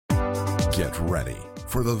Get ready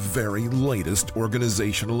for the very latest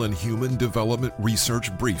organizational and human development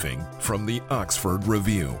research briefing from the Oxford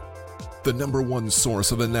Review, the #1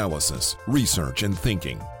 source of analysis, research, and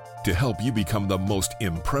thinking to help you become the most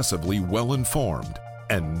impressively well-informed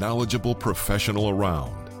and knowledgeable professional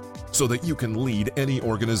around, so that you can lead any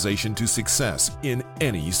organization to success in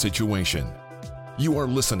any situation. You are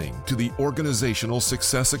listening to the Organizational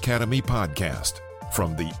Success Academy podcast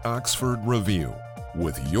from the Oxford Review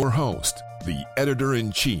with your host, the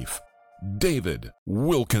Editor-in-Chief, David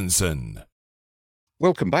Wilkinson.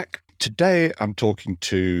 Welcome back. Today, I'm talking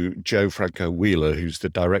to Jo Franco-Wheeler, who's the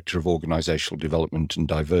Director of Organisational Development and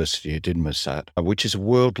Diversity at Inmarsat, which is a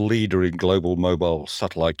world leader in global mobile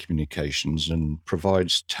satellite communications and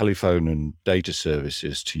provides telephone and data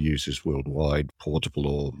services to users worldwide, portable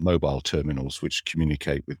or mobile terminals, which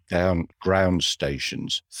communicate with ground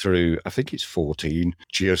stations through, I think it's 14,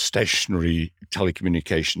 geostationary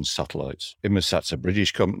telecommunications satellites. Inmarsat's a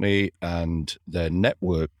British company, and their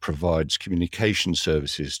network provides communication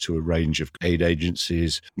services to a range of aid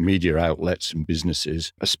agencies, media outlets and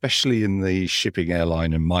businesses, especially in the shipping,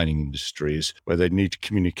 airline and mining industries, where they need to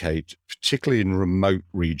communicate, particularly in remote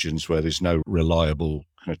regions where there's no reliable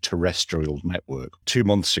kind of terrestrial network. 2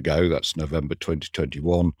 months ago, that's November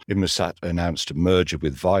 2021, Inmarsat announced a merger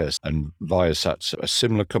with Viasat, and Viasat's a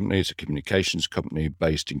similar company. It's a communications company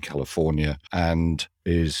based in California and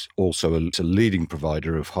is also a leading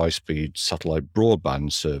provider of high-speed satellite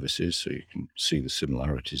broadband services, so you can see the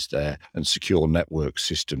similarities there, and secure network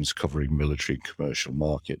systems covering military and commercial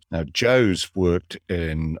markets. Now, Jo's worked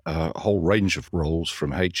in a whole range of roles,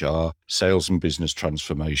 from HR, sales and business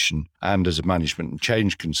transformation, and as a management and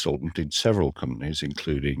change consultant in several companies,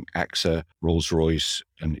 including AXA, Rolls-Royce,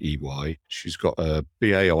 and EY. She's got a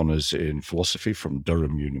BA Honours in Philosophy from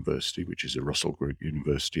Durham University, which is a Russell Group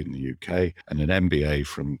university in the UK, and an MBA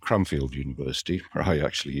from Cranfield University, where I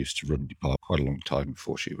actually used to run the department quite a long time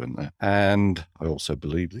before she went there. And I also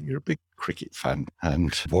believe that you're a big cricket fan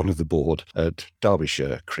and one of the board at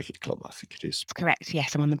Derbyshire Cricket Club, I think it is. That's correct.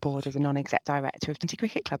 Yes, I'm on the board as a non-exec director of County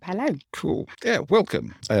Cricket Club. Hello. Cool. Yeah,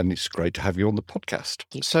 welcome. And it's great to have you on the podcast.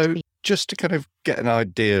 So just to kind of get an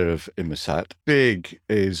idea of Inmarsat, big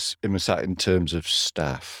is Inmarsat in terms of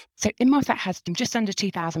staff? So Inmarsat has just under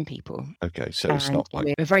 2,000 people. Okay, so it's not like...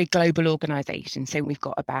 We're a very global organisation. So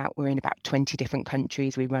we're in about 20 different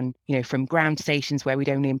countries. We run, from ground stations where we'd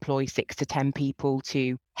only employ 6 to 10 people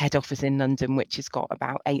to head office in London, which has got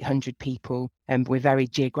about 800 people. And we're very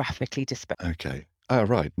geographically dispersed. Okay. Oh,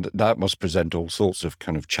 right. That must present all sorts of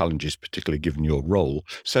kind of challenges, particularly given your role.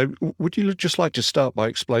 So would you just like to start by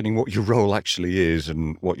explaining what your role actually is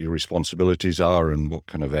and what your responsibilities are and what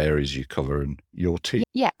kind of areas you cover and your team?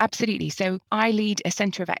 Yeah, absolutely. So I lead a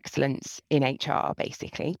centre of excellence in HR,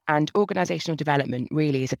 basically. And organisational development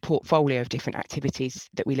really is a portfolio of different activities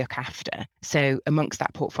that we look after. So amongst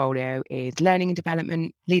that portfolio is learning and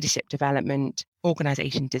development, leadership development,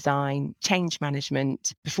 organisation design, change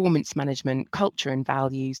management, performance management, culture and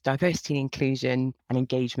values, diversity and inclusion, and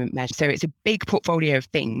engagement measures. So it's a big portfolio of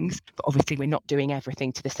things, but obviously we're not doing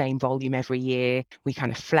everything to the same volume every year. We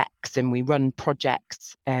kind of flex and we run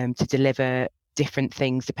projects to deliver different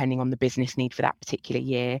things depending on the business need for that particular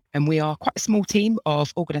year. And we are quite a small team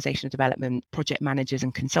of organisational development project managers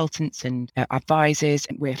and consultants and advisors.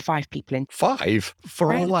 We're 5 people in. 5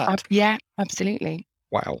 for all that? Yeah, absolutely.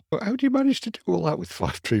 Wow. How do you manage to do all that with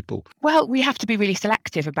 5 people? Well, we have to be really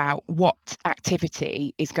selective about what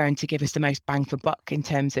activity is going to give us the most bang for buck in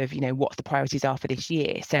terms of, what the priorities are for this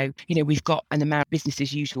year. So, we've got an amount of business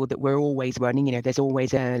as usual that we're always running. There's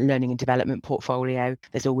always a learning and development portfolio.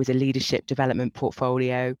 There's always a leadership development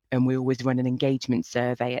portfolio, and we always run an engagement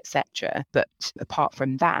survey, etc. But apart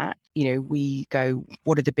from that, we go,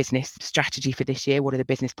 what are the business strategy for this year? What are the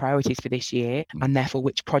business priorities for this year? And therefore,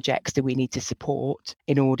 which projects do we need to support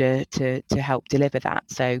in order to help deliver that?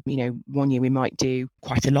 So, one year we might do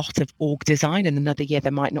quite a lot of org design, and another year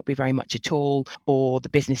there might not be very much at all, or the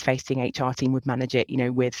business facing HR team would manage it,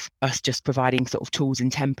 with us just providing sort of tools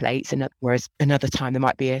and templates. And whereas another time there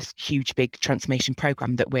might be a huge, big transformation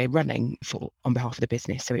program that we're running on behalf of the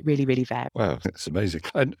business. So it really, really varies. Wow, that's amazing.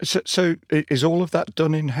 And so is all of that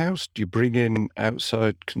done in-house? Do you bring in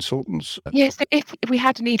outside consultants? Yes, so if we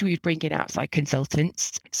had a need, we would bring in outside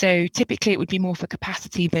consultants. So typically it would be more for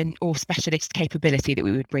capacity or specialist capability that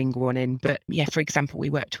we would bring one in. But yeah, for example,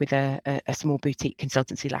 we worked with a small boutique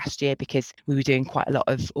consultancy last year because we were doing quite a lot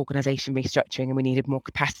of organisation restructuring and we needed more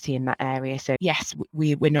capacity in that area. So yes,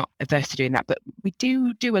 we're not averse to doing that, but we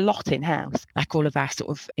do a lot in-house. Like all of our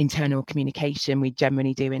sort of internal communication, we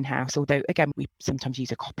generally do in-house. Although again, we sometimes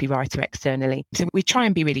use a copywriter externally. So we try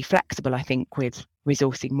and be really flexible, I think, with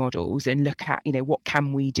resourcing models and look at, what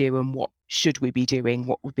can we do and what should we be doing,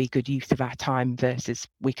 what would be good use of our time versus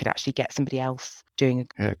we could actually get somebody else doing.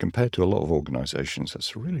 Yeah, compared to a lot of organisations,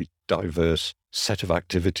 that's a really diverse set of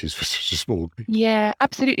activities for such a small group. Yeah,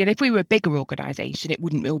 absolutely. And if we were a bigger organisation, it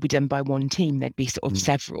wouldn't all be done by one team. There'd be sort of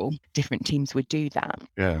several different teams would do that.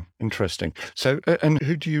 Yeah, interesting. So, and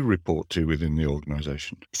who do you report to within the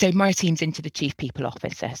organisation? So my team's into the Chief People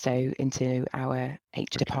Officer, so into our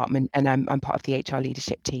HR department, and I'm part of the HR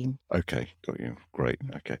leadership team. Okay, got you. Great.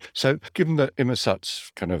 Okay. So given that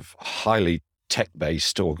Immersat's kind of highly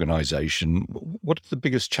tech-based organisation, what are the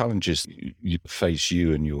biggest challenges you face,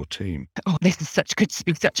 you and your team? Oh, this is could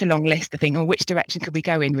be such a long list. I think, which direction could we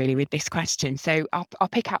go in really with this question? So I'll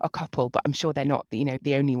pick out a couple, but I'm sure they're not,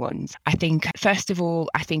 the only ones. I think, first of all,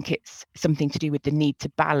 I think it's something to do with the need to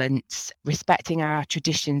balance respecting our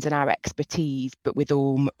traditions and our expertise, but with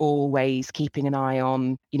always keeping an eye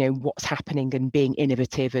on, what's happening and being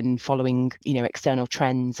innovative and following, external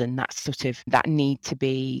trends, and that need to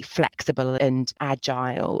be flexible and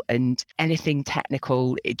agile, and anything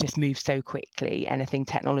technical, it just moves so quickly, anything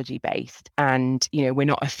technology based. And we're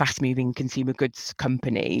not a fast moving consumer goods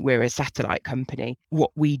company, we're a satellite company.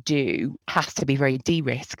 What we do has to be very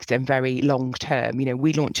de-risked and very long term.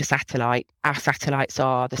 We launch a satellite, our satellites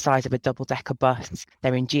are the size of a double-decker bus,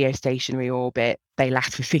 they're in geostationary orbit, they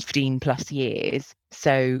last for 15 plus years.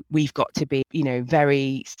 So we've got to be,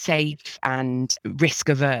 very safe and risk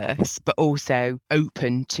averse, but also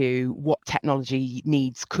open to what technology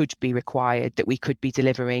needs could be required that we could be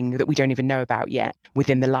delivering that we don't even know about yet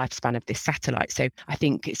within the lifespan of this satellite. So I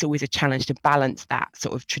think it's always a challenge to balance that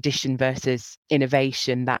sort of tradition versus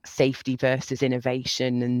innovation, that safety versus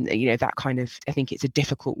innovation. And, that kind of, I think it's a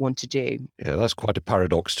difficult one to do. Yeah, that's quite a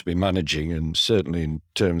paradox to be managing, and certainly in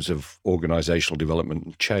terms of organisational development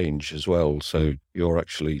and change as well. So you're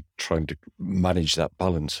actually trying to manage that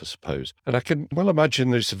balance, I suppose. And I can well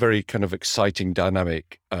imagine there's a very kind of exciting,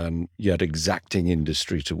 dynamic and yet exacting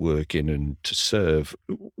industry to work in and to serve.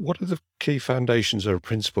 What are the key foundations or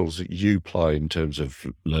principles that you apply in terms of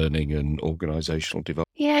learning and organisational development?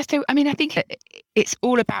 Yeah, so I think it's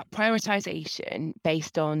all about prioritization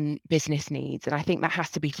based on business needs. And I think that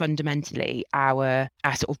has to be fundamentally our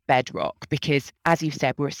sort of bedrock, because as you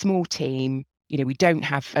said, we're a small team. We don't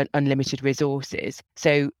have unlimited resources.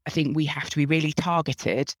 So I think we have to be really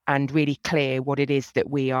targeted and really clear what it is that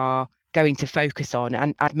we are going to focus on,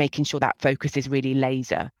 and making sure that focus is really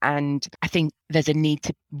laser. And I think there's a need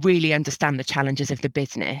to really understand the challenges of the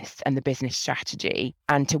business and the business strategy,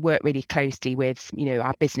 and to work really closely with,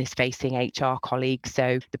 our business facing HR colleagues.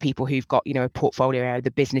 So the people who've got, a portfolio,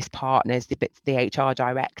 the business partners, the HR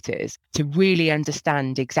directors, to really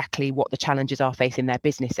understand exactly what the challenges are facing their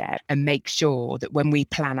business area, and make sure that when we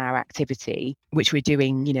plan our activity, which we're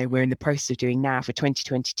doing, we're in the process of doing now for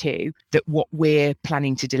 2022, that what we're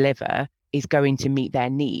planning to deliver is going to meet their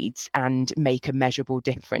needs and make a measurable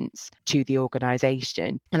difference to the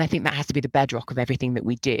organisation. And I think that has to be the bedrock of everything that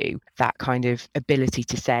we do, that kind of ability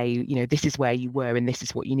to say, this is where you were and this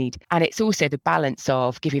is what you need. And it's also the balance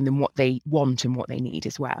of giving them what they want and what they need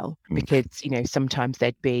as well. Because, sometimes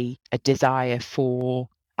there'd be a desire for,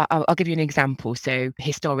 I'll give you an example. So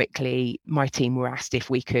historically, my team were asked if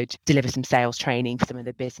we could deliver some sales training for some of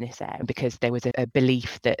the business there, because there was a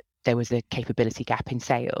belief that there was a capability gap in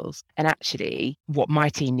sales. And actually, what my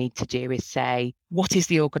team need to do is say, what is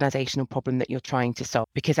the organisational problem that you're trying to solve?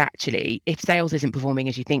 Because actually, if sales isn't performing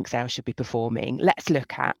as you think sales should be performing, let's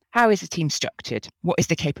look at how is the team structured? What is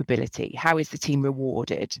the capability? How is the team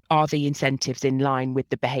rewarded? Are the incentives in line with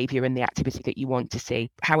the behaviour and the activity that you want to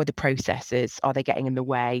see? How are the processes? Are they getting in the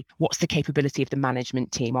way? What's the capability of the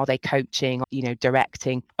management team? Are they coaching,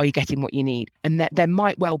 directing? Are you getting what you need? And there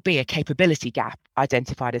might well be a capability gap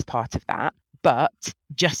identified as part of that. But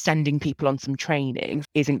just sending people on some training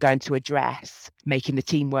isn't going to address making the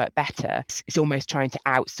team work better. It's almost trying to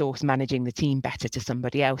outsource managing the team better to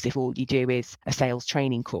somebody else if all you do is a sales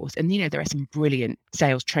training course. And, there are some brilliant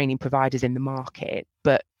sales training providers in the market,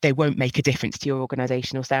 but they won't make a difference to your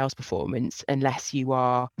organisational sales performance unless you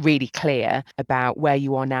are really clear about where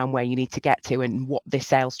you are now and where you need to get to, and what this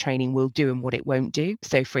sales training will do and what it won't do.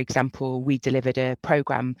 So, for example, we delivered a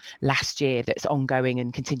programme last year that's ongoing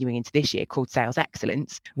and continuing into this year called Sales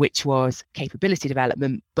Excellence, which was capability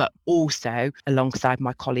development, but also alongside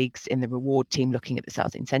my colleagues in the reward team, looking at the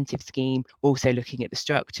sales incentive scheme, also looking at the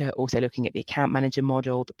structure, also looking at the account manager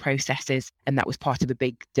model, the processes. And that was part of a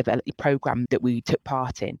big development programme that we took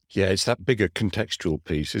part in. Yeah, it's that bigger contextual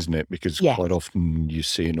piece, isn't it? Because Yes. quite often you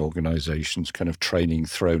see in organisations kind of training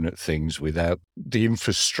thrown at things without the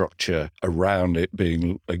infrastructure around it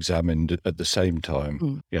being examined at the same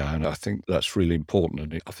time. Yeah, and I think that's really important.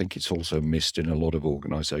 And I think it's also missed in a lot of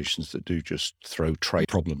organisations that do just throw trade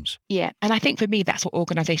problems. Yeah. And I think for me, that's what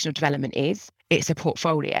organisational development is. It's a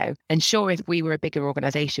portfolio. And sure, if we were a bigger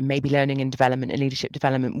organisation, maybe learning and development and leadership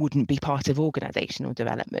development wouldn't be part of organisational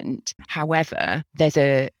development. However, there's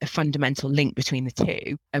a fundamental link between the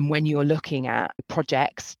two. And when you're looking at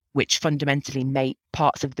projects which fundamentally make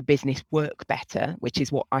parts of the business work better, which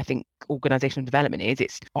is what I think organisational development is.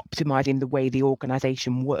 It's optimising the way the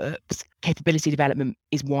organisation works. Capability development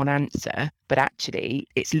is one answer, but actually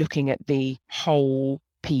it's looking at the whole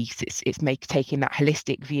piece. It's taking that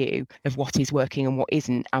holistic view of what is working and what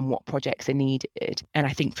isn't and what projects are needed. And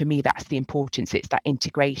I think for me, that's the importance. It's that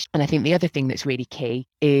integration. And I think the other thing that's really key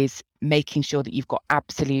is making sure that you've got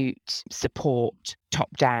absolute support top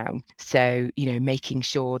down. So, making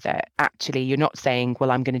sure that actually you're not saying, well,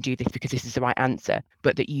 I'm going to do this because this is the right answer,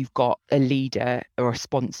 but that you've got a leader or a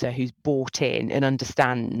sponsor who's bought in and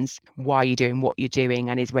understands why you're doing what you're doing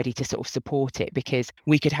and is ready to sort of support it. Because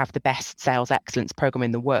we could have the best sales excellence program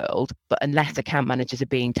in the world, but unless account managers are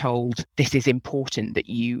being told this is important that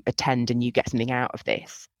you attend and you get something out of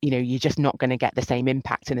this, you're just not going to get the same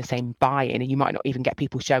impact and the same buy-in, and you might not even get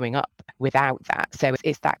people showing up without that. So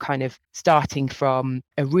it's that kind of starting from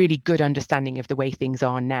a really good understanding of the way things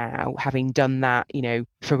are now, having done that,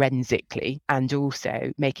 forensically, and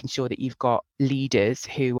also making sure that you've got leaders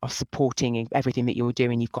who are supporting everything that you're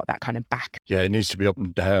doing. You've got that kind of back. Yeah, it needs to be up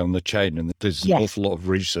and down the chain. And there's an awful lot of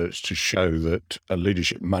research to show that a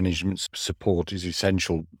leadership management support is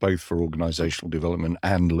essential both for organisational development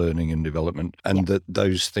and learning and development, and that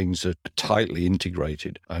those things are tightly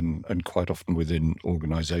integrated. And quite often within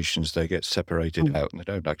organisations, they get separated out and they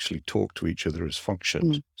don't actually talk to each other as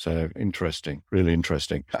functions. So interesting, really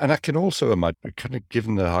interesting. And I can also imagine, kind of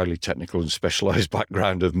given the highly technical and specialised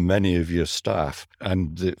background of many of your staff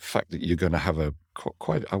and the fact that you're going to have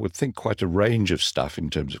I would think quite a range of staff in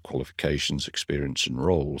terms of qualifications, experience and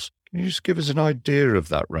roles. Can you just give us an idea of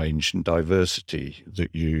that range and diversity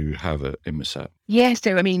that you have at Inmarsat? Yeah,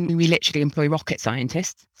 so we literally employ rocket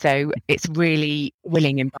scientists. So it's really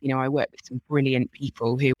willing, and I work with some brilliant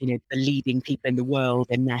people who, the leading people in the world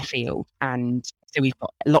in their field. And so we've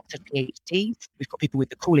got lots of PhDs. We've got people with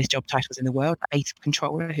the coolest job titles in the world, like beta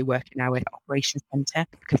controller, who work in our operations centre,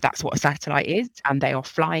 because that's what a satellite is, and they are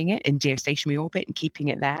flying it in geostationary orbit and keeping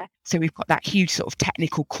it there. So we've got that huge sort of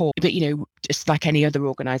technical core. But, just like any other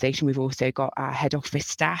organisation, we've also got our head office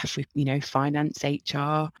staff with, finance,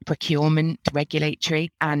 HR, procurement,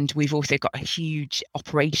 regulatory, and we've also got a huge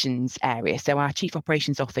operations area. So our chief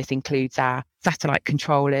operations office includes our satellite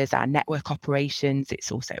controllers, our network operations.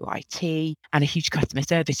 It's also IT and a huge customer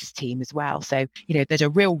services team as well. So, there's a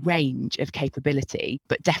real range of capability,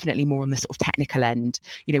 but definitely more on the sort of technical end.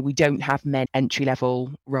 We don't have many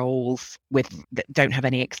entry-level roles that don't have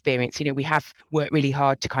any experience. We have worked really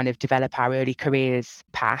hard to kind of develop our early careers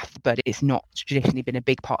path, but it's not traditionally been a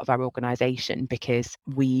big part of our organisation because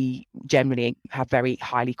we generally have very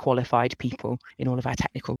highly qualified people in all of our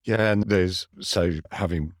technical. Yeah, and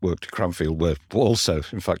having worked at Cranfield, where also,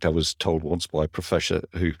 in fact, I was told once by a professor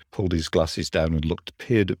who pulled his glasses down and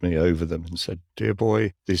peered at me over them and said, "Dear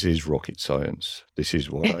boy, this is rocket science. This is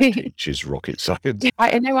what I teach is rocket science."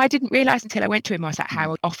 I know, I didn't realise until I went to him,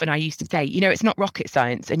 how often I used to say, it's not rocket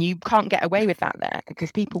science, and you can't get away with that there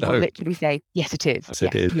because people will literally say, yes, it is. Yes,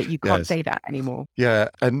 it is. You can't say that anymore. Yeah,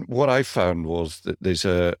 and what I found was that there's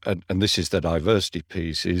and this is the diversity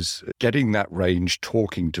piece, is getting that range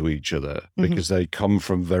talking to each other because they come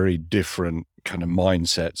from very different kind of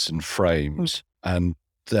mindsets and frames. And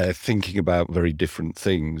they're thinking about very different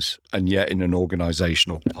things, and yet in an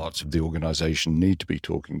organizational, parts of the organization need to be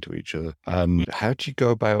talking to each other. And how do you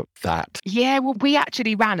go about that? Yeah, well, we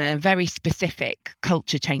actually ran a very specific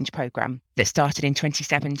culture change program that started in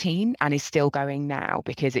 2017 and is still going now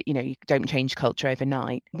because, you don't change culture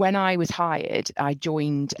overnight. When I was hired, I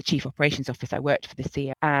joined a chief operations office. I worked for the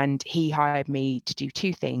CEO, and he hired me to do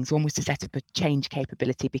two things. One was to set up a change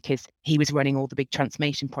capability because he was running all the big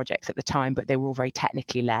transformation projects at the time, but they were all very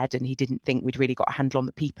technically led, and he didn't think we'd really got a handle on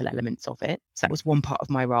the people elements of it. So that was one part of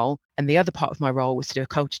my role. And the other part of my role was to do a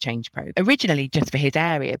culture change program, originally just for his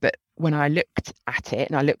area. But when I looked at it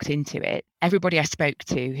and I looked into it, everybody I spoke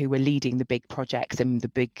to who were leading the big projects and the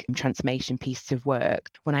big transformation pieces of work,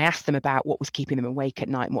 when I asked them about what was keeping them awake at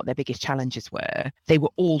night and what their biggest challenges were, they were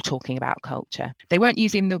all talking about culture. They weren't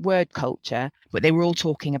using the word culture, but they were all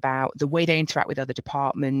talking about the way they interact with other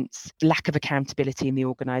departments, lack of accountability in the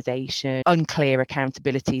organisation, unclear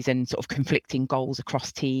accountabilities and sort of conflicting goals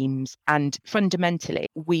across teams. And fundamentally,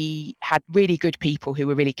 we had really good people who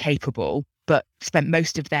were really capable, but spent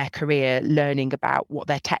most of their career learning about what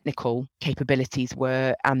their technical capabilities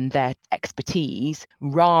were and their expertise,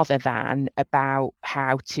 rather than about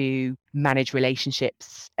how to manage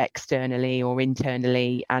relationships externally or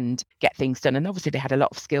internally and get things done. And obviously they had a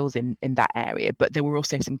lot of skills in that area, but there were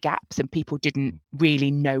also some gaps and people didn't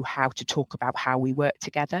really know how to talk about how we work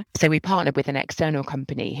together. So we partnered with an external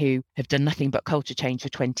company who have done nothing but culture change for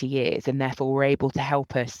 20 years and therefore were able to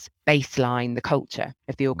help us baseline the culture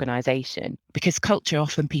of the organisation. Because culture,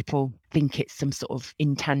 often people think it's some sort of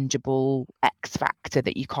intangible X factor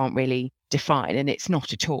that you can't really define, and it's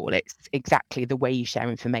not at all. It's exactly the way you share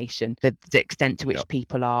information, the extent to which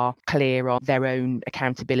people are clear on their own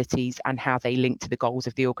accountabilities and how they link to the goals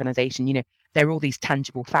of the organisation. You know, there are all these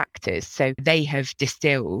tangible factors. So they have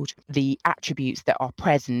distilled the attributes that are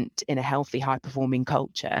present in a healthy, high-performing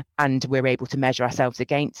culture, and we're able to measure ourselves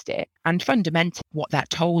against it. And fundamentally, what that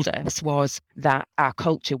told us was that our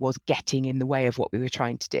culture was getting in the way of what we were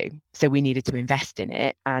trying to do. So we needed to invest in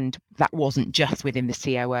it. And that wasn't just within the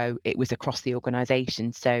COO, it was across the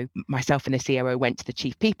organisation. So myself and the COO went to the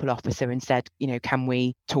Chief People Officer and said, you know, can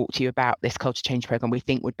we talk to you about this culture change programme we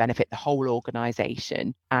think would benefit the whole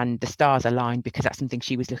organisation? And the stars aligned because that's something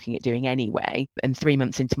she was looking at doing anyway. And 3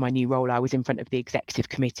 months into my new role, I was in front of the executive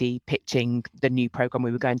committee pitching the new programme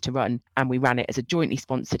we were going to run. And we ran it as a jointly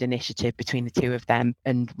sponsored initiative between the two of them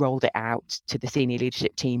and rolled it out to the senior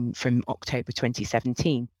leadership team from October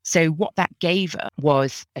 2017. So what that gave us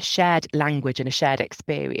was a shared language and a shared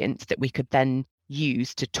experience that we could then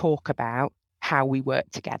use to talk about how we work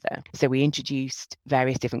together. So we introduced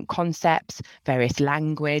various different concepts, various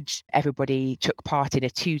language. Everybody took part in a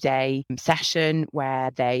 2-day session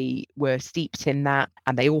where they were steeped in that,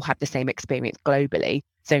 and they all had the same experience globally.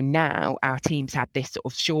 So now our teams had this sort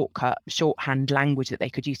of shorthand language that they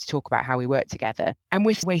could use to talk about how we work together. And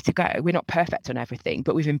we're way to go. We're not perfect on everything,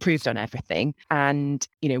 but we've improved on everything. And,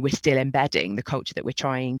 you know, we're still embedding the culture that we're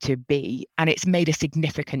trying to be. And it's made a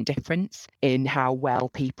significant difference in how well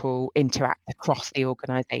people interact across the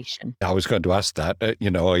organisation. I was going to ask that,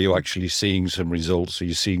 are you actually seeing some results? Are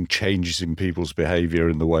you seeing changes in people's behaviour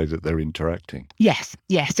in the way that they're interacting? Yes.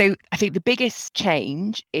 So I think the biggest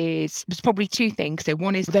change there's probably two things. So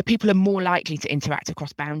one is that people are more likely to interact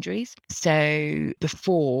across boundaries. So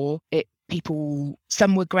before,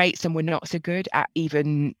 some were great, some were not so good at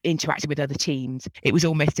even interacting with other teams. It was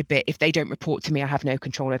almost a bit, if they don't report to me, I have no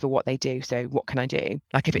control over what they do. So what can I do?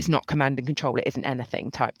 Like if it's not command and control, it isn't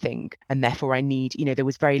anything type thing. And therefore I need, there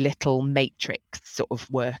was very little matrix sort of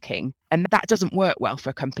working. And that doesn't work well for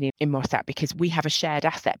a company in Mossad because we have a shared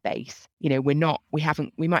asset base.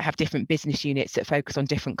 We might have different business units that focus on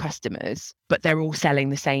different customers, but they're all selling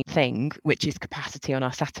the same thing, which is capacity on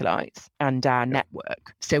our satellites and our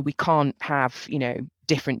network. So we can't have,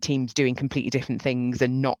 different teams doing completely different things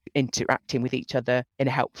and not interacting with each other in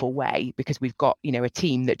a helpful way, because we've got, a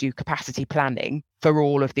team that do capacity planning for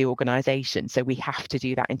all of the organisation. So we have to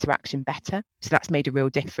do that interaction better. So that's made a real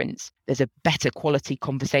difference. There's a better quality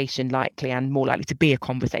conversation likely and more likely to be a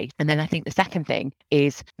conversation. And then I think the second thing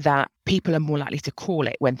is that people are more likely to call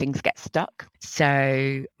it when things get stuck.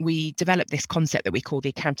 So we developed this concept that we call the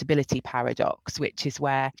accountability paradox, which is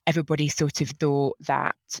where everybody sort of thought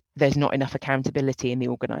that there's not enough accountability in the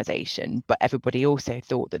organisation, but everybody also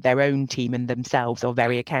thought that their own team and themselves are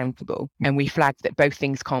very accountable. And we flagged that both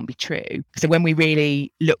things can't be true. So when we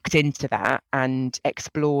really looked into that and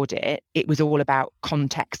explored it, it was all about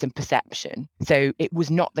context and perception. So it was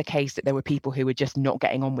not the case that there were people who were just not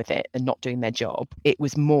getting on with it and not doing their job. It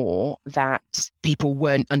was more that people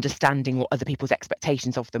weren't understanding what other people's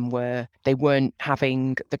expectations of them were. They weren't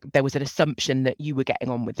there was an assumption that you were getting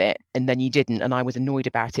on with it and then you didn't, and I was annoyed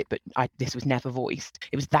about it, but this was never voiced.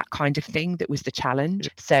 It was that kind of thing that was the challenge.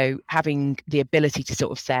 So having the ability to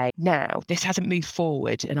sort of say, now this hasn't moved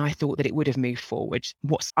forward and I thought that it would have moved forward. forward.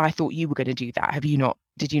 I thought you were going to do that.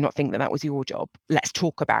 Did you not think that that was your job? Let's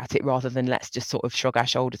talk about it rather than let's just sort of shrug our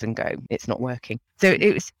shoulders and go, it's not working. So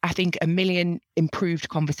it was, I think, a million improved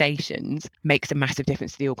conversations makes a massive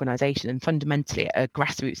difference to the organisation. And fundamentally, at a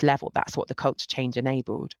grassroots level, that's what the culture change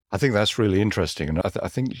enabled. I think that's really interesting. And I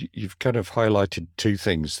think you've kind of highlighted two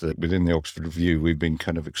things that within the Oxford Review, we've been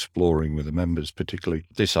kind of exploring with the members, particularly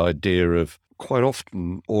this idea of quite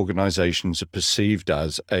often organisations are perceived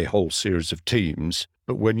as a whole series of teams.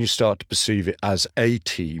 But when you start to perceive it as a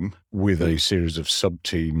team with a series of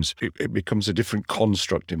sub-teams, it becomes a different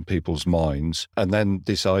construct in people's minds. And then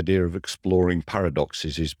this idea of exploring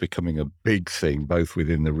paradoxes is becoming a big thing, both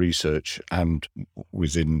within the research and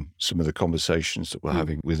within some of the conversations that we're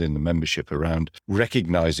having within the membership around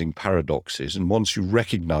recognising paradoxes. And once you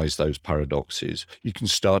recognise those paradoxes, you can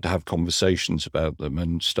start to have conversations about them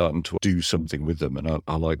and starting to do something with them. And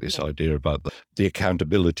I like this idea about the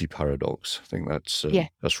accountability paradox. I think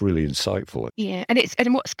that's really insightful. Yeah,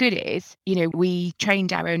 and what's good is, we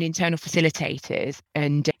trained our own internal facilitators,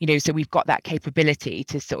 and so we've got that capability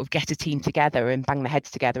to sort of get a team together and bang their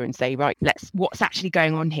heads together and say, right, what's actually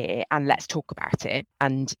going on here, and let's talk about it,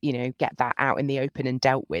 and get that out in the open and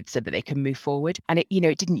dealt with so that they can move forward. And it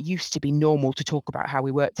didn't used to be normal to talk about how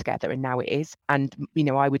we work together, and now it is. And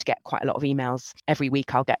I would get quite a lot of emails every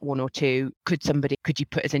week. I'll get one or two. Could you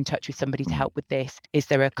put us in touch with somebody to help with this? Is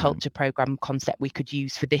there a culture program concept we could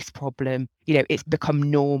use for this problem? It's become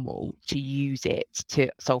normal to use it to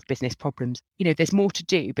solve business problems. There's more to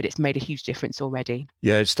do, but it's made a huge difference already.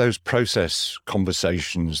 Yeah, it's those process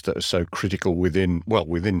conversations that are so critical within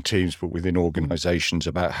teams, but within organisations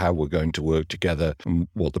about how we're going to work together and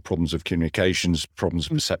what the problems of communications, problems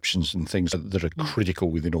of perceptions and things that are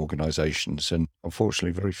critical within organisations. And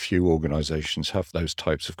unfortunately, very few organisations have those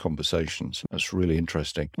types of conversations. That's really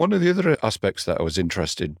interesting. One of the other aspects that I was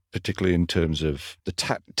interested, particularly in terms of the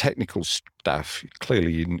technical staff,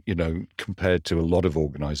 clearly, compared to a lot of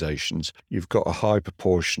organisations, you've got a high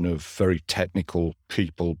proportion of very technical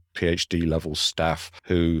people, PhD level staff,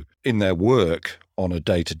 who in their work on a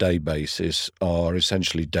day-to-day basis are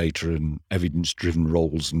essentially data and evidence-driven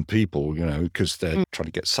roles and people, because they're trying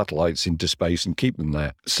to get satellites into space and keep them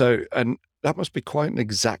there. So, and that must be quite an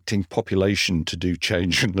exacting population to do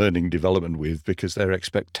change and learning development with, because their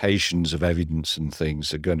expectations of evidence and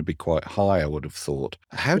things are going to be quite high, I would have thought.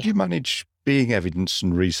 How do you manage being evidence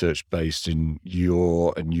and research based in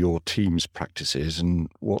your team's practices, and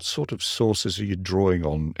what sort of sources are you drawing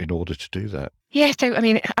on in order to do that? Yeah, so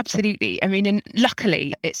absolutely. And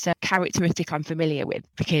luckily, it's a characteristic I'm familiar with,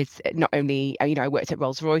 because not only, I worked at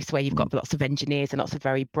Rolls-Royce, where you've got lots of engineers and lots of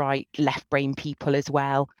very bright left brain people as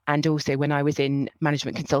well. And also when I was in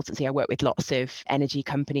management consultancy, I worked with lots of energy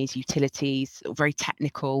companies, utilities, very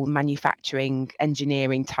technical manufacturing,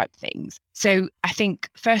 engineering type things. So I think,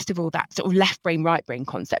 first of all, that sort of left brain, right brain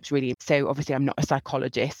concept's really, so obviously I'm not a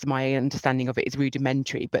psychologist, my understanding of it is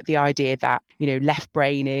rudimentary, but the idea that, left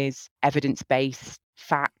brain is evidence-based,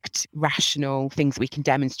 fact, rational, things we can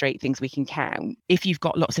demonstrate, things we can count. If you've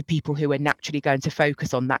got lots of people who are naturally going to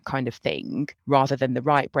focus on that kind of thing, rather than the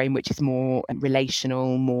right brain, which is more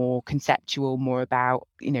relational, more conceptual, more about,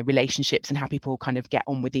 relationships and how people kind of get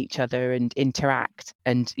on with each other and interact,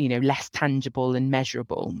 and, less tangible and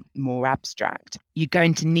measurable, more abstract, you're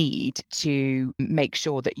going to need to make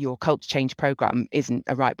sure that your culture change program isn't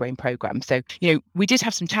a right brain program. So, we did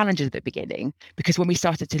have some challenges at the beginning, because when we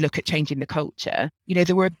started to look at changing the culture,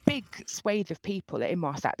 there were a big swathe of people at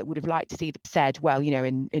Inmarsat that would have liked to see said, well,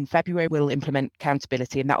 in February, we'll implement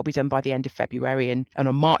accountability, and that will be done by the end of February. And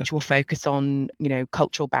on March, we'll focus on,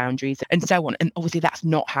 cultural boundaries and so on. And obviously, that's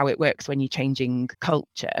not how it works when you're changing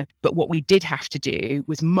culture. But what we did have to do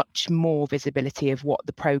was much more visibility of what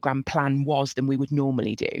the program plan was than we would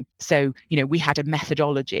normally do. So, we had a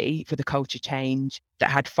methodology for the culture change that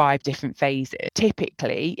had 5 different phases.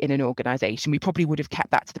 Typically, in an organisation, we probably would have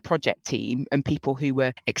kept that to the project team, and people who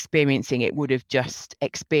were experiencing it would have just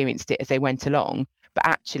experienced it as they went along. But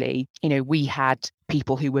actually, we had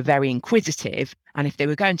people who were very inquisitive, and if they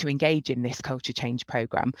were going to engage in this culture change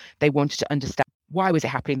program, they wanted to understand, why was it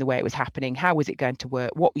happening the way it was happening? How was it going to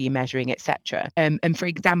work? What were you measuring, etc.? And for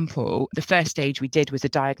example, the first stage we did was a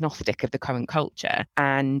diagnostic of the current culture.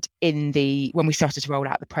 And when we started to roll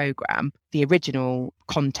out the program, the original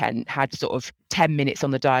content had sort of 10 minutes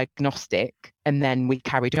on the diagnostic and then we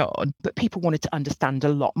carried on. But people wanted to understand a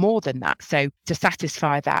lot more than that. So to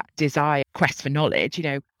satisfy that desire, quest for knowledge,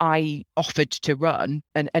 I offered to run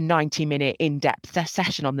a 90-minute in-depth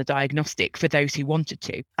session on the diagnostic for those who wanted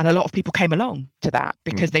to. And a lot of people came along to that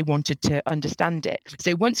because they wanted to understand it.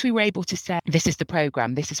 So once we were able to say, this is the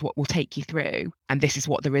program, this is what we'll take you through, and this is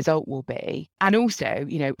what the result will be. And also,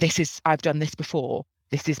 I've done this before.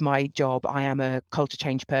 This is my job. I am a culture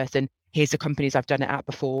change person. Here's the companies I've done it at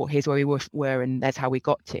before. Here's where we were and there's how we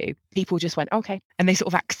got to. People just went, okay. And they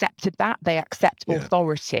sort of accepted that. They accept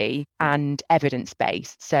authority and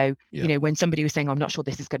evidence-based. So, when somebody was saying, I'm not sure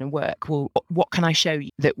this is going to work, well, what can I show you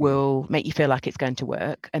that will make you feel like it's going to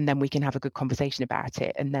work? And then we can have a good conversation about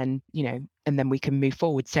it. And then, and then we can move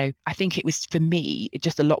forward. So I think it was, for me,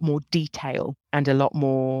 just a lot more detail and a lot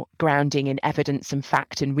more grounding in evidence and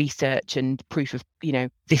fact and research and proof of,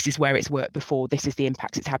 this is where it's worked before, this is the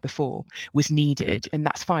impact it's had before, was needed. And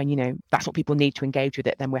that's fine. That's what people need to engage with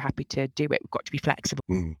it. Then we're happy to do it. We've got to be flexible.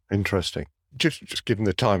 Interesting. Just given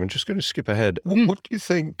the time, I'm just going to skip ahead. What do you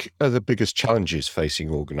think are the biggest challenges facing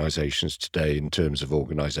organisations today in terms of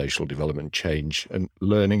organisational development, change and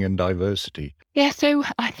learning and diversity? Yeah, so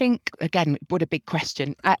I think, again, what a big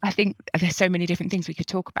question. I think there's so many different things we could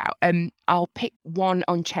talk about. I'll pick one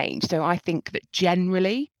on change. So I think that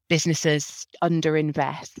generally businesses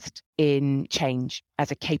underinvest in change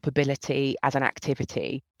as a capability, as an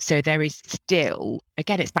activity. So there is still,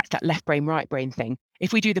 again, it's back to that left brain, right brain thing.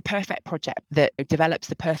 If we do the perfect project that develops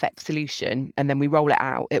the perfect solution and then we roll it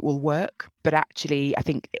out, it will work. But actually, I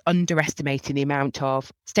think underestimating the amount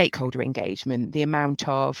of stakeholder engagement, the amount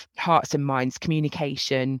of hearts and minds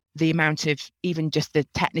communication, the amount of even just the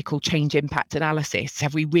technical change impact analysis.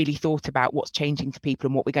 Have we really thought about what's changing for people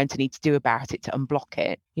and what we're going to need to do about it to unblock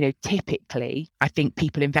it? Typically, I think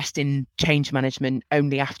people invest in change management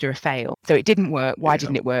only after a fail. So it didn't work. Why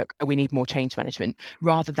didn't it work? We need more change management,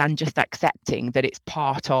 rather than just accepting that it's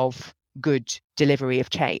part of good delivery of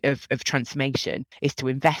change, of transformation, is to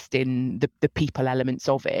invest in the people elements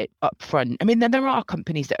of it up front. I mean, then there are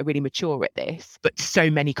companies that are really mature at this, but so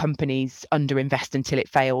many companies underinvest until it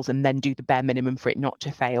fails and then do the bare minimum for it not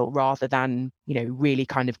to fail, rather than, really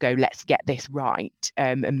kind of go, let's get this right,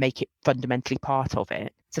 and make it fundamentally part of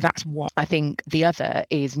it. So that's one. I think the other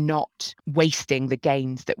is not wasting the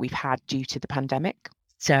gains that we've had due to the pandemic.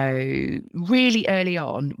 So really early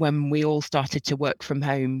on, when we all started to work from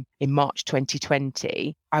home in March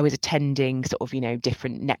 2020, I was attending sort of,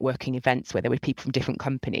 different networking events where there were people from different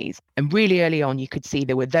companies. And really early on, you could see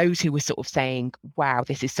there were those who were sort of saying, wow,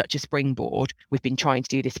 this is such a springboard. We've been trying to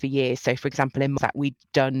do this for years. So for example, in that we'd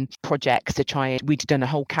done projects we'd done a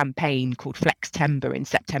whole campaign called Flextember in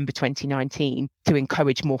September 2019 to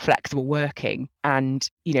encourage more flexible working. And,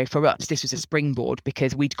 for us, this was a springboard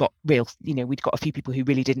because we'd got a few people who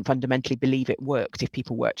really didn't fundamentally believe it worked if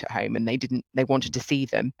people worked at home, and they wanted to see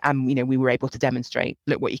them. And, we were able to demonstrate,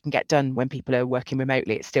 look what you can get done when people are working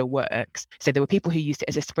remotely, it still works. So there were people who used it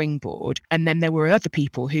as a springboard. And then there were other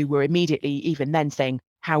people who were immediately even then saying,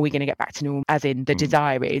 how are we going to get back to normal? As in, the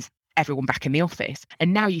desire is everyone back in the office.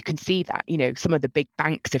 And now you can see that, some of the big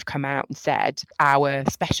banks have come out and said, our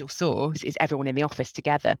special sauce is everyone in the office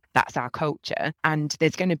together. That's our culture. And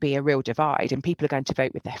there's going to be a real divide, and people are going to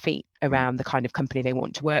vote with their feet around the kind of company they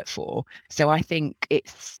want to work for. So I think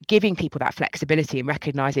it's giving people that flexibility and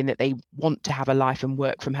recognizing that they want to have a life and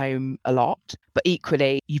work from home a lot. But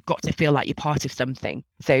equally, you've got to feel like you're part of something.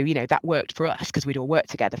 So, that worked for us because we'd all worked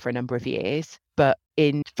together for a number of years. But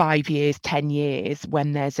in 5 years, 10 years,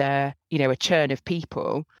 when there's a churn of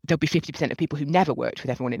people, there'll be 50% of people who never worked with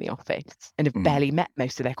everyone in the office and have barely met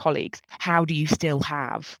most of their colleagues. How do you still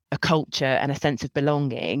have a culture and a sense of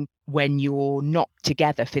belonging when you're not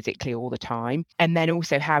together physically all the time? And then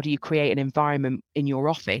also, how do you create an environment in your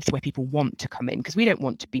office where people want to come in? Because we don't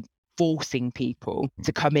want to be forcing people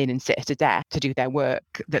to come in and sit at a desk to do their work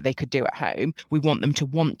that they could do at home. We want them to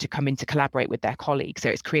want to come in to collaborate with their colleagues. So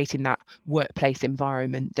it's creating that workplace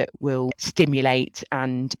environment that will stimulate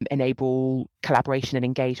and enable collaboration and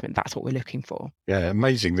engagement. That's what we're looking for. Yeah,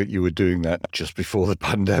 amazing that you were doing that just before the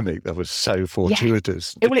pandemic. That was so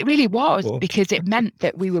fortuitous. Yeah. Well, it really was, because it meant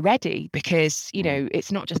that we were ready, because,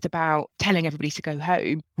 it's not just about telling everybody to go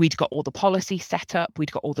home. We'd got all the policies set up.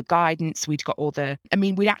 We'd got all the guidance. We'd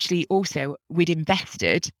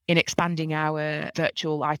invested in expanding our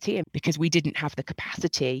virtual IT, because we didn't have the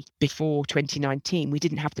capacity before 2019. We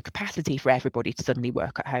didn't have the capacity for everybody to suddenly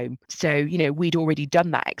work at home. So, we'd already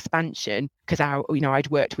done that expansion because I'd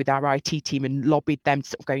worked with our IT team and lobbied them to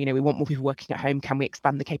sort of go, we want more people working at home. Can we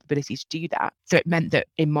expand the capabilities to do that? So it meant that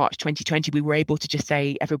in March 2020, we were able to just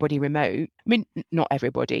say everybody remote. I mean, not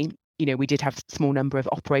everybody. we did have a small number of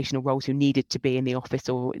operational roles who needed to be in the office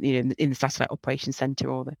or, in the satellite operations centre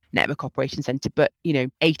or the network operations centre. But,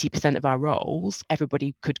 80% of our roles,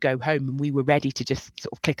 everybody could go home, and we were ready to just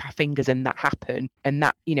sort of click our fingers and that happened. And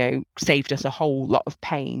that, saved us a whole lot of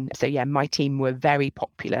pain. So yeah, my team were very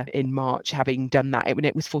popular in March having done that.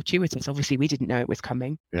 It was fortuitous. Obviously, we didn't know it was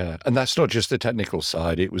coming. Yeah. And that's not just the technical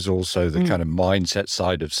side. It was also the kind of mindset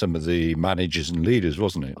side of some of the managers and leaders,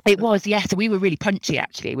 wasn't it? It was, yes. So we were really punchy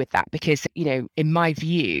actually with that because, in my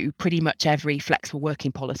view, pretty much every flexible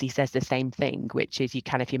working policy says the same thing, which is you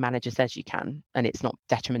can if your manager says you can, and it's not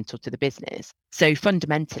detrimental to the business. So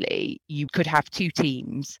fundamentally, you could have two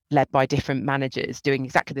teams led by different managers doing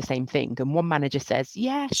exactly the same thing. And one manager says,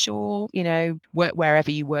 yeah, sure, work wherever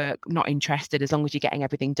you work, not interested, as long as you're getting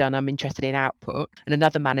everything done, I'm interested in output. And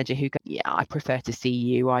another manager who goes, yeah, I prefer to see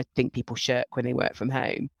you. I think people shirk when they work from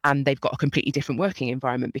home. And they've got a completely different working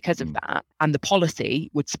environment because of that. And the policy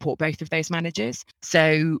would support both of those managers.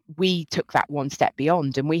 So we took that one step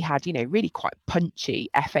beyond, and we had, really quite punchy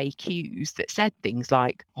FAQs that said things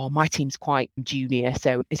like, oh, my team's quite junior,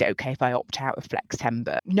 so is it okay if I opt out of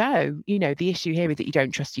Flextember? No, the issue here is that you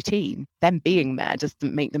don't trust your team. Them being there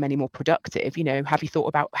doesn't make them any more productive. Have you thought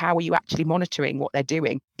about how are you actually monitoring what they're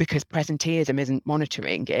doing? Because presenteeism isn't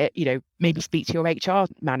monitoring it. Maybe speak to your HR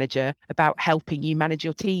manager about helping you manage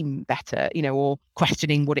your team better, or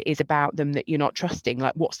questioning what it is about them that you're not trusting.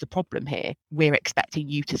 Like, what's the problem here? We're expecting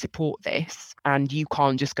you to support this, and you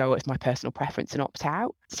can't just go, it's my personal preference, and opt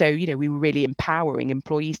out. So, we were really empowering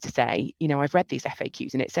employees to say, I've read these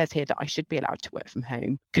FAQs and it says here that I should be allowed to work from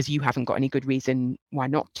home because you haven't got any good reason why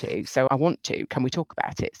not to. So I want to. Can we talk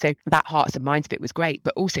about it? So that hearts and minds bit was great.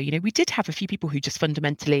 But also, we did have a few people who just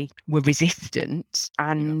fundamentally were resistant,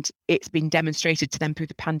 and it's been demonstrated to them through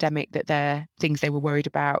the pandemic that they're things they were worried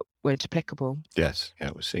about weren't applicable. Yes.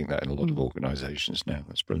 Yeah, we're seeing that in a lot of organisations now.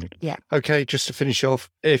 That's brilliant. Yeah. Okay, just to finish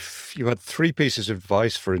off, if you had 3 pieces of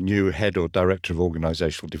advice for a new head or director of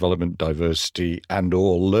organisational development, diversity and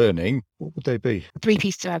or learning, what would they be? 3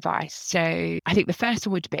 pieces of advice. So I think the first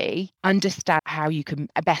one would be understand how you can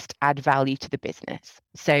best add value to the business.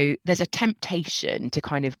 So there's a temptation to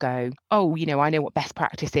kind of go, oh, I know what best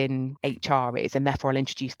practice in HR is, and therefore I'll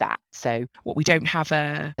introduce that. So what we don't have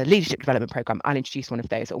a leadership development program, I'll introduce one of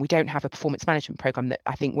those. Or we don't have a performance management program that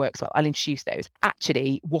I think works well, I'll introduce those.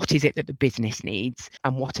 Actually, what is it that the business needs,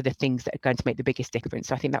 and what are the things that are going to make the biggest difference?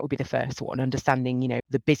 So I think that would be the first one, understanding,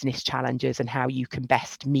 the business challenges and how you can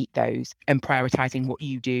best meet those and prioritizing what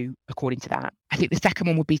you do according to that. I think the second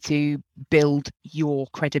one would be to build your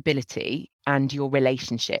credibility and your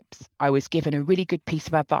relationships. I was given a really good piece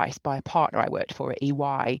of advice by a partner I worked for at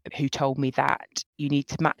EY who told me that you need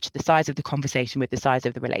to match the size of the conversation with the size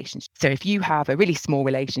of the relationship. So if you have a really small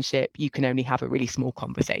relationship, you can only have a really small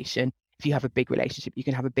conversation. If you have a big relationship, you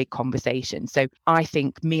can have a big conversation. So I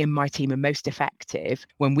think me and my team are most effective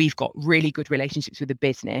when we've got really good relationships with the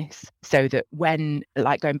business, so that when,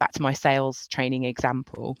 like going back to my sales training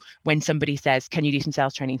example, when somebody says, can you do some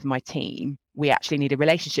sales training for my team? We actually need a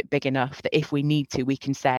relationship big enough that if we need to, we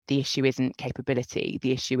can say the issue isn't capability,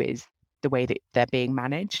 the issue is the way that they're being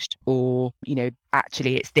managed, or,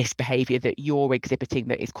 actually it's this behavior that you're exhibiting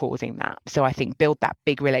that is causing that. So I think build that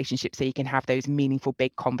big relationship so you can have those meaningful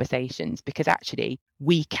big conversations, because actually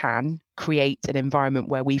we can create an environment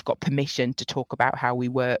where we've got permission to talk about how we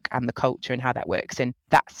work and the culture and how that works. And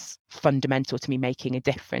that's fundamental to me making a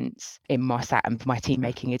difference in Mossad and for my team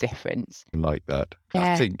making a difference. I like that.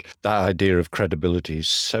 Yeah. I think that idea of credibility is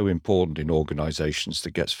so important in organisations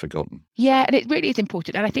that gets forgotten. Yeah, and it really is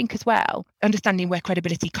important. And I think as well, understanding where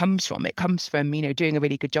credibility comes from, it comes from, doing a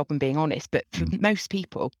really good job and being honest. But for most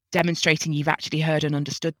people, demonstrating you've actually heard and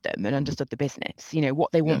understood them and understood the business.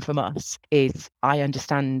 What they want from us is, I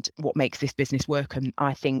understand what makes this business work, and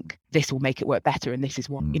I think this will make it work better, and this is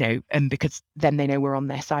what, and because then they know we're on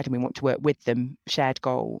their side and we want to work with them, shared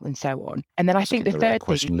goal and so on. And then I think the third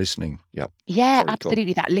question, listening. Yeah,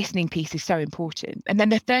 absolutely. That listening piece is so important. And then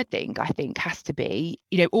the third thing I think has to be,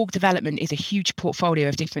 org development is a huge portfolio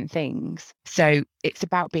of different things. So it's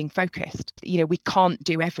about being focused. We can't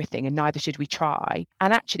do everything, and neither should we try.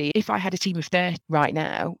 And actually, if I had a team of 30 right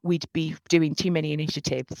now, we'd be doing too many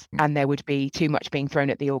initiatives and there would be too much being thrown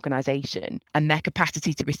at the organisation, and their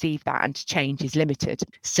capacity to receive that and to change is limited.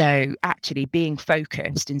 So actually being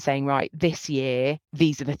focused and saying, right, this year,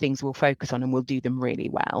 these are the things we'll focus on and we'll do them really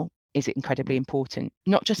well. is incredibly important,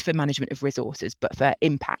 not just for management of resources, but for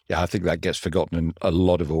impact. Yeah, I think that gets forgotten in a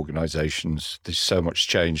lot of organisations. There's so much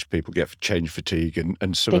change. People get change fatigue,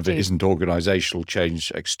 and some of it isn't organisational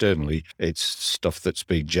change externally. It's stuff that's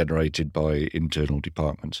being generated by internal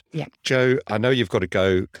departments. Yeah. Jo, I know you've got to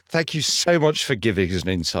go. Thank you so much for giving us an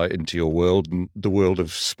insight into your world and the world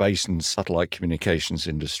of space and satellite communications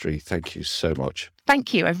industry. Thank you so much.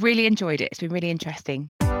 Thank you. I've really enjoyed it. It's been really interesting.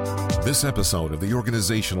 This episode of the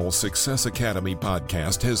Organizational Success Academy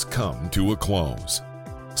podcast has come to a close.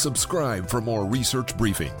 Subscribe for more research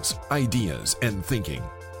briefings, ideas, and thinking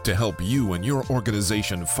to help you and your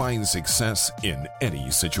organization find success in any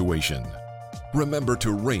situation. Remember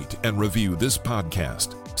to rate and review this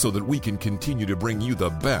podcast so that we can continue to bring you the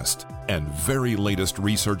best and very latest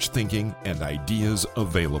research thinking and ideas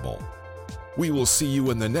available. We will see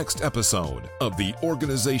you in the next episode of the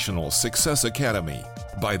Organizational Success Academy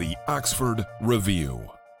by the Oxford Review.